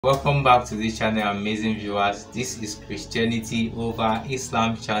Welcome back to this channel, amazing viewers. This is Christianity over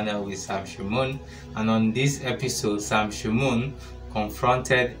Islam channel with Sam Shamoun, and on this episode Sam Shamoun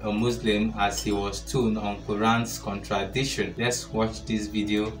confronted a Muslim as he was tuned on Quran's contradiction. Let's watch this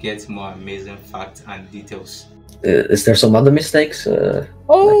video, get more amazing facts and details. Is there some other mistakes?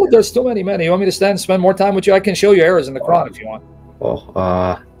 There's too many. You want me to stand and spend more time with you? I can show you errors in the Quran if you want.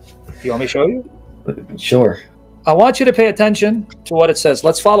 You want me to show you? Sure. I want you to pay attention to what it says.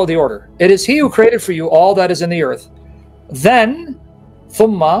 Let's follow the order. It is he who created for you all that is in the earth. Then,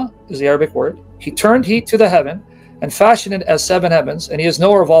 thumma is the Arabic word. He turned heat to the heaven and fashioned it as 7 heavens, and he is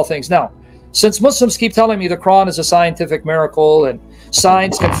knower of all things. Now, since Muslims keep telling me the Quran is a scientific miracle and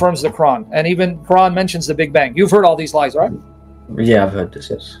science confirms the Quran, and even Quran mentions the Big Bang. You've heard all these lies, right? Yeah, I've heard this,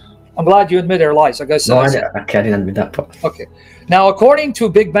 yes. I'm glad you admit they're lies. Like I said. No, I can't admit that part. Okay. Now, according to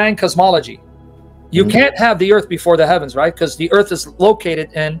Big Bang cosmology, you can't have the earth before the heavens, right? Because the earth is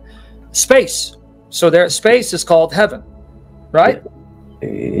located in space. So their space is called heaven, right?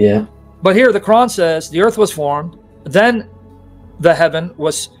 Yeah. But here the Quran says the earth was formed, then the heaven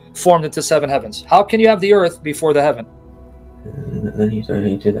was formed into 7 heavens. How can you have the earth before the heaven? Then he turned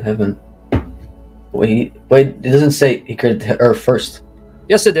into the heaven. Wait, it doesn't say he created the earth first.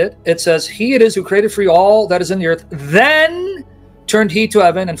 Yes, it did. It says, he it is who created for you all that is in the earth, then turned he to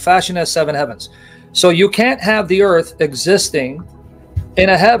heaven and fashioned as 7 heavens. So you can't have the earth existing in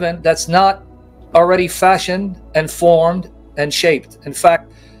a heaven that's not already fashioned and formed and shaped. In fact,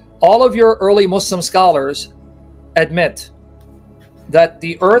 all of your early Muslim scholars admit that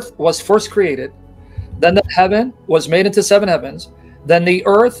the earth was first created, then the heaven was made into 7 heavens, then the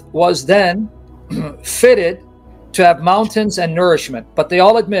earth was then fitted to have mountains and nourishment. But they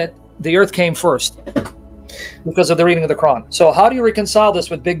all admit the earth came first because of the reading of the Quran. So how do you reconcile this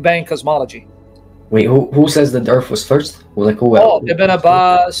with Big Bang cosmology? Wait, who says that the earth was first? Like who? Ibn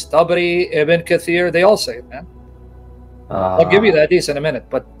Abbas, Tabari, Ibn Kathir, they all say it, man. I'll give you the hadith in a minute,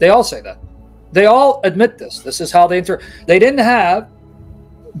 but they all say that. They all admit this. This is how they They didn't have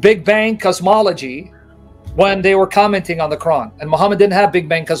Big Bang cosmology when they were commenting on the Quran, and Muhammad didn't have Big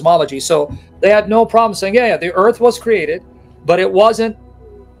Bang cosmology, so they had no problem saying, yeah, the earth was created, but it wasn't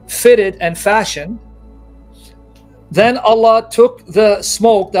fitted and fashioned. Then Allah took the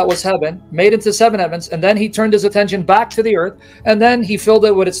smoke that was heaven, made into 7 heavens, and then he turned his attention back to the earth, and then he filled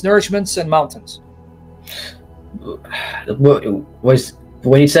it with its nourishments and mountains.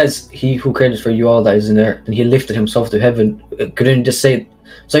 When he says he who created for you all that is in there, and he lifted himself to heaven, couldn't he just say,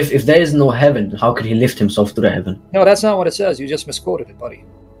 so if there is no heaven, how could he lift himself to the heaven? No, that's not what it says. You just misquoted it, buddy.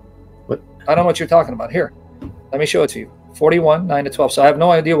 What? I don't know what you're talking about. Here, let me show it to you. 41, 9 to 12. So I have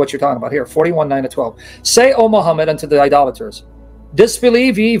no idea what you're talking about here. 41, 9 to 12. Say, O Muhammad, unto the idolaters,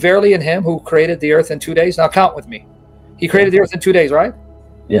 disbelieve ye verily in him who created the earth in 2 days? Now count with me. He created the earth in 2 days, right?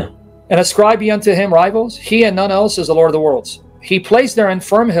 Yeah. And ascribe ye unto him rivals? He and none else is the Lord of the worlds. He placed therein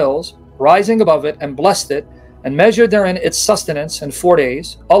firm hills, rising above it, and blessed it, and measured therein its sustenance in 4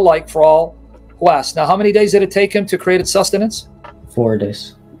 days, alike for all who ask. Now, how many days did it take him to create its sustenance? 4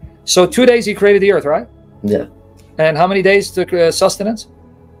 days. So 2 days he created the earth, right? Yeah. And how many days took sustenance?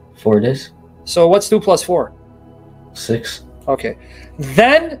 4 days. So what's 2 plus 4? 6. Okay.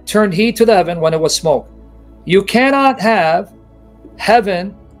 Then turned he to the heaven when it was smoke. You cannot have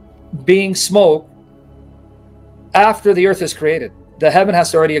heaven being smoke after the earth is created. The heaven has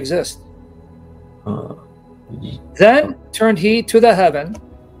to already exist. Then turned he to the heaven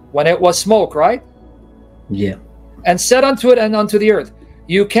when it was smoke, right? Yeah. And said unto it and unto the earth,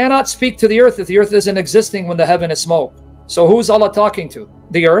 you cannot speak to the earth if the earth isn't existing when the heaven is smoke. So who's Allah talking to?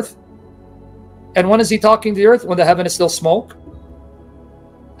 The earth? And when is he talking to the earth? When the heaven is still smoke?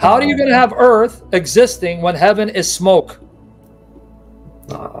 How are you going to have earth existing when heaven is smoke?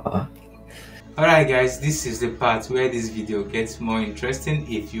 Alright guys, this is the part where this video gets more interesting.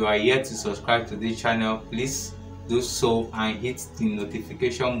 If you are yet to subscribe to this channel, please do so and hit the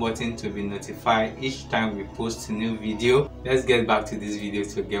notification button to be notified each time we post a new video. Let's get back to this video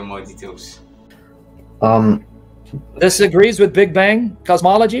to get more details. This agrees with Big Bang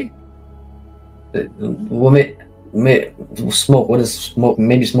cosmology? Smoke, what is smoke?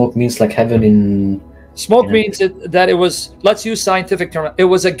 Maybe smoke means like heaven in... Smoke means that it was, let's use scientific term, it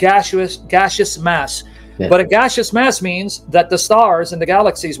was a gaseous mass. Yeah. But a gaseous mass means that the stars and the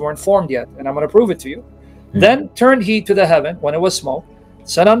galaxies weren't formed yet, and I'm going to prove it to you. Then turned he to the heaven when it was smoke,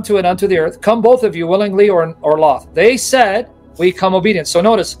 said unto it unto the earth, come both of you willingly or loth. They said, we come obedient. So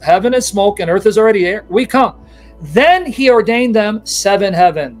notice, heaven is smoke and earth is already there. We come. Then he ordained them 7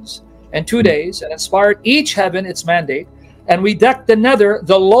 heavens in 2 days, and inspired each heaven its mandate. And we decked the nether,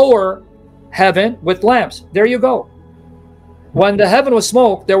 the lower heaven, with lamps. There you go. When the heaven was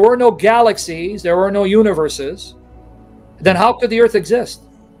smoke, there were no galaxies, there were no universes. Then how could the earth exist?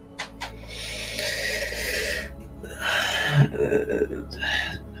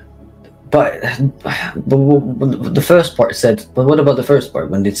 But the first part said, but what about the first part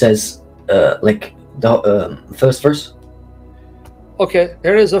when it says, like the first verse? Okay,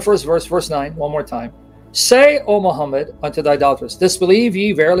 here is the first verse, verse 9, one more time. Say, O Muhammad, unto the idolaters, disbelieve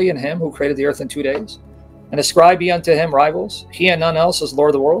ye verily in him who created the earth in 2 days, and ascribe ye unto him rivals? He and none else is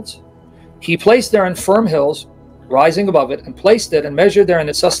Lord of the worlds. He placed therein firm hills, rising above it, and placed it and measured therein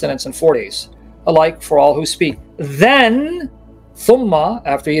its sustenance in 4 days, alike for all who speak. Then, Thumma,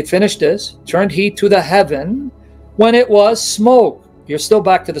 after he had finished this, turned he to the heaven when it was smoke. You're still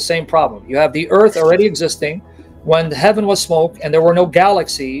back to the same problem. You have the earth already existing when the heaven was smoke, and there were no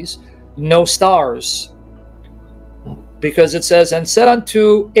galaxies, no stars. Because it says, and said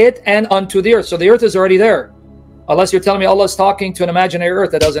unto it and unto the earth. So the earth is already there. Unless you're telling me Allah is talking to an imaginary earth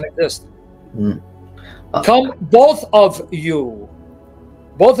that doesn't exist. Come, both of you.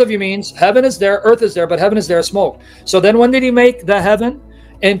 Both of you means heaven is there, earth is there, but heaven is there, smoke. So then when did he make the heaven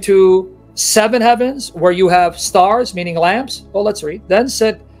into 7 heavens where you have stars, meaning lamps? Well, let's read. Then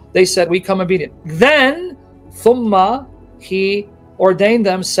they said, we come obedient. Then, Thumma, he ordained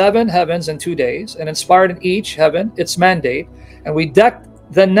them 7 heavens in 2 days, and inspired in each heaven its mandate. And we decked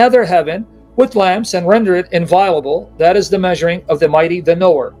the nether heaven with lamps and rendered it inviolable. That is the measuring of the mighty, the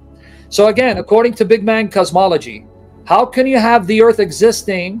knower. So again, according to Big Bang cosmology, how can you have the earth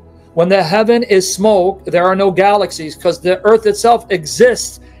existing when the heaven is smoke? There are no galaxies, because the earth itself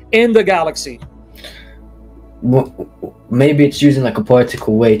exists in the galaxy. Well, maybe it's using like a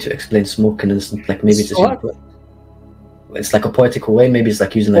poetical way to explain smoke, and it's like maybe it's like a poetical way. Maybe it's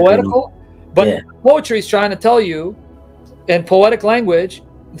like using like poetical, but poetry is trying to tell you in poetic language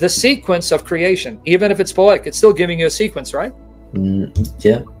the sequence of creation. Even if it's poetic, it's still giving you a sequence, right?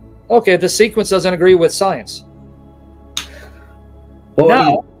 Yeah. Okay, the sequence doesn't agree with science. Well,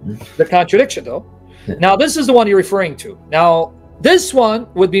 now, the contradiction, though. Yeah. Now, this is the one you're referring to. Now, this one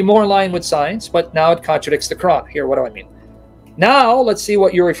would be more in line with science, but now it contradicts the Quran. Here, what do I mean? Now, let's see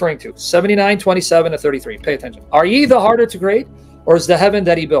what you're referring to. 79, 27 to 33. Pay attention. Are ye the harder to create, or is the heaven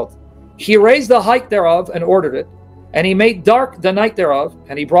that he built? He raised the height thereof and ordered it, and he made dark the night thereof,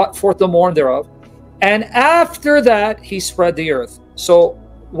 and he brought forth the morn thereof. And after that, he spread the earth. So,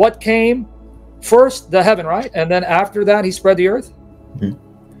 what came first? The heaven, right? And then after that, he spread the earth?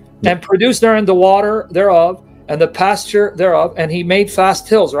 And produced therein the water thereof, and the pasture thereof, and he made fast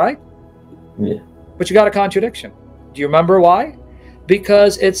hills, right? Yeah. But you got a contradiction. Do you remember why?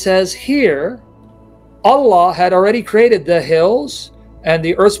 Because it says here, Allah had already created the hills and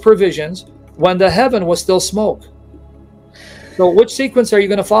the earth's provisions when the heaven was still smoke. So which sequence are you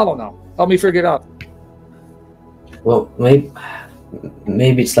going to follow now? Help me figure it out. Well, maybe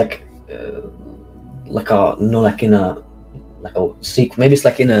it's like sequence. Maybe it's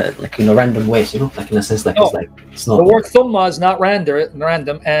like in a random way, you know, like in a sense, like no, it's not. The word thumma is not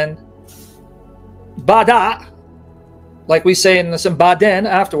random, and bada, like we say in some baden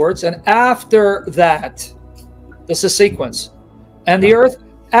afterwards, and after that, this is sequence, and the earth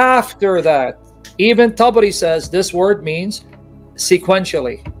after that. Even Tabari says this word means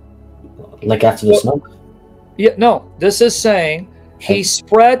sequentially. Like after the smoke? Yeah, no. This is saying he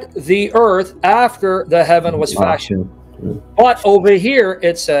spread the earth after the heaven was fashioned. But over here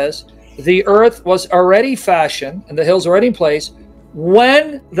it says the earth was already fashioned and the hills already in place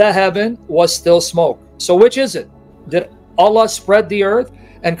when the heaven was still smoke. So which is it? Did Allah spread the earth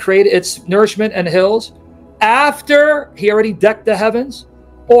and create its nourishment and hills after he already decked the heavens,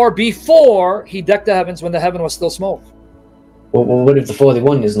 or before he decked the heavens when the heaven was still smoke? Well, what if the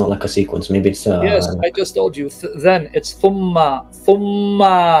 41 is not like a sequence? Maybe it's yes, I just told you. Then it's thumma.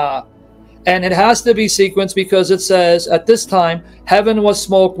 And it has to be sequenced because it says at this time heaven was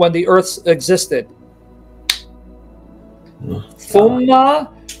smoke when the earth existed. Thumma,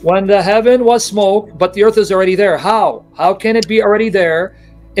 when the heaven was smoke, but the earth is already there. How? How can it be already there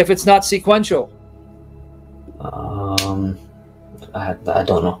if it's not sequential? I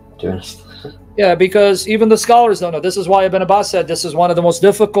don't know, to be honest. Yeah, because even the scholars don't know. This is why Ibn Abbas said this is one of the most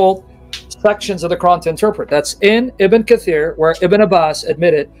difficult sections of the Quran to interpret. That's in Ibn Kathir, where Ibn Abbas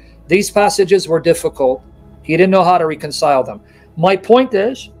admitted these passages were difficult. He didn't know how to reconcile them. My point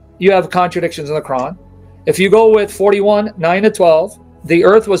is, you have contradictions in the Quran. If you go with 41, 9 to 12, the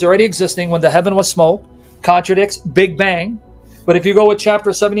earth was already existing when the heaven was smoke, contradicts Big Bang. But if you go with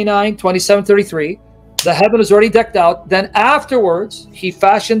chapter 79, 27, 33, the heaven is already decked out. Then afterwards, he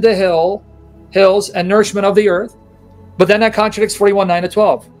fashioned the hills and nourishment of the earth. But then that contradicts 41, 9 to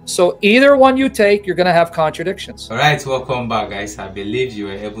 12. So either one you take, you're going to have contradictions. Alright, welcome back, guys. I believe you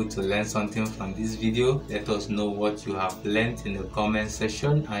were able to learn something from this video. Let us know what you have learned in the comment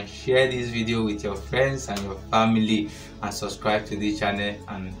section, and share this video with your friends and your family, and subscribe to the channel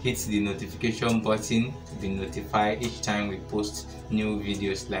and hit the notification button to be notified each time we post new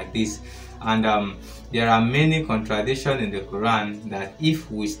videos like this. And there are many contradictions in the Quran that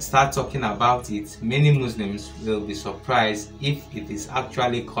if we start talking about it, many Muslims will be surprised if it is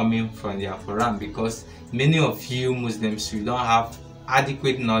actually coming from their Quran, because many of you Muslims, you don't have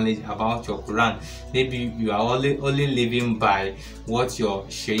adequate knowledge about your Quran. Maybe you are only living by what your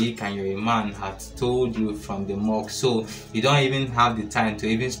sheikh and your imam had told you from the mosque, so you don't even have the time to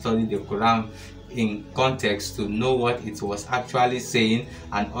even study the Quran in context to know what it was actually saying,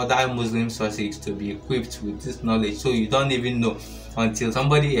 and other Muslim sources to be equipped with this knowledge. So you don't even know until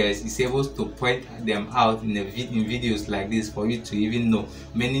somebody else is able to point them out in videos like this for you to even know.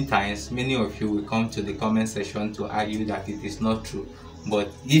 Many times, many of you will come to the comment section to argue that it is not true. But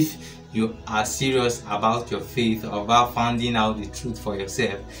if you are serious about your faith, about finding out the truth for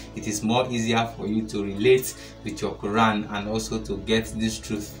yourself, it is more easier for you to relate with your Quran and also to get this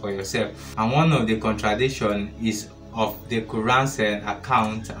truth for yourself. And one of the contradictions is of the Quran's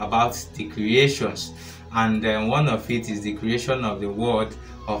account about the creations, and one of it is the creation of the world,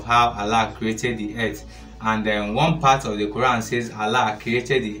 of how Allah created the earth. And one part of the Quran says Allah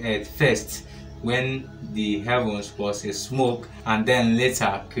created the earth first when the heavens was a smoke, and then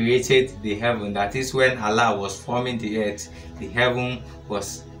later created the heaven. That is, when Allah was forming the earth, the heaven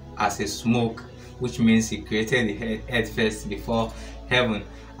was as a smoke, which means he created the earth first before heaven.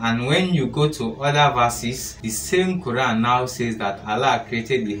 And when you go to other verses, the same Quran now says that Allah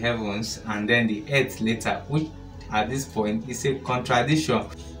created the heavens and then the earth later, which at this point is a contradiction.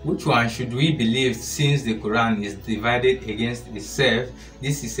 Which one should we believe, since the Quran is divided against itself?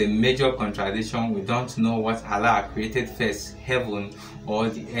 This is a major contradiction. We don't know what Allah created first, heaven or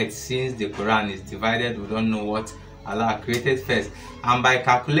the earth. Since the Quran is divided, we don't know what Allah created first. And by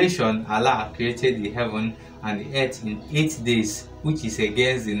calculation, Allah created the heaven and the earth in 8 days, which is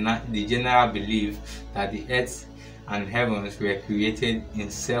against the general belief that the earth and heavens were created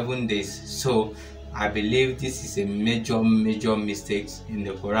in 7 days. So I believe this is a major mistake in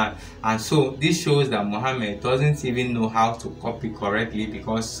the Quran. And so this shows that Muhammad doesn't even know how to copy correctly,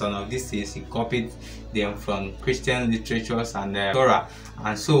 because some of these things he copied them from Christian literatures and Torah.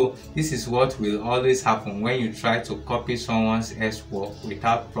 And so this is what will always happen when you try to copy someone else's work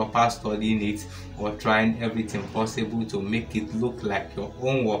without proper studying it or trying everything possible to make it look like your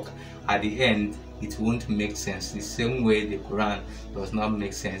own work. At the end, it won't make sense. The same way the Quran does not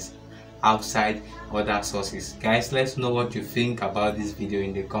make sense outside other sources. Guys, let's know what you think about this video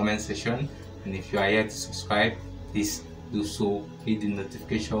in the comment section, and if you are yet to subscribe, please do so. Hit the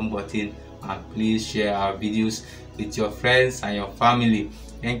notification button and please share our videos with your friends and your family.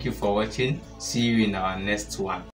 Thank you for watching. See you in our next one.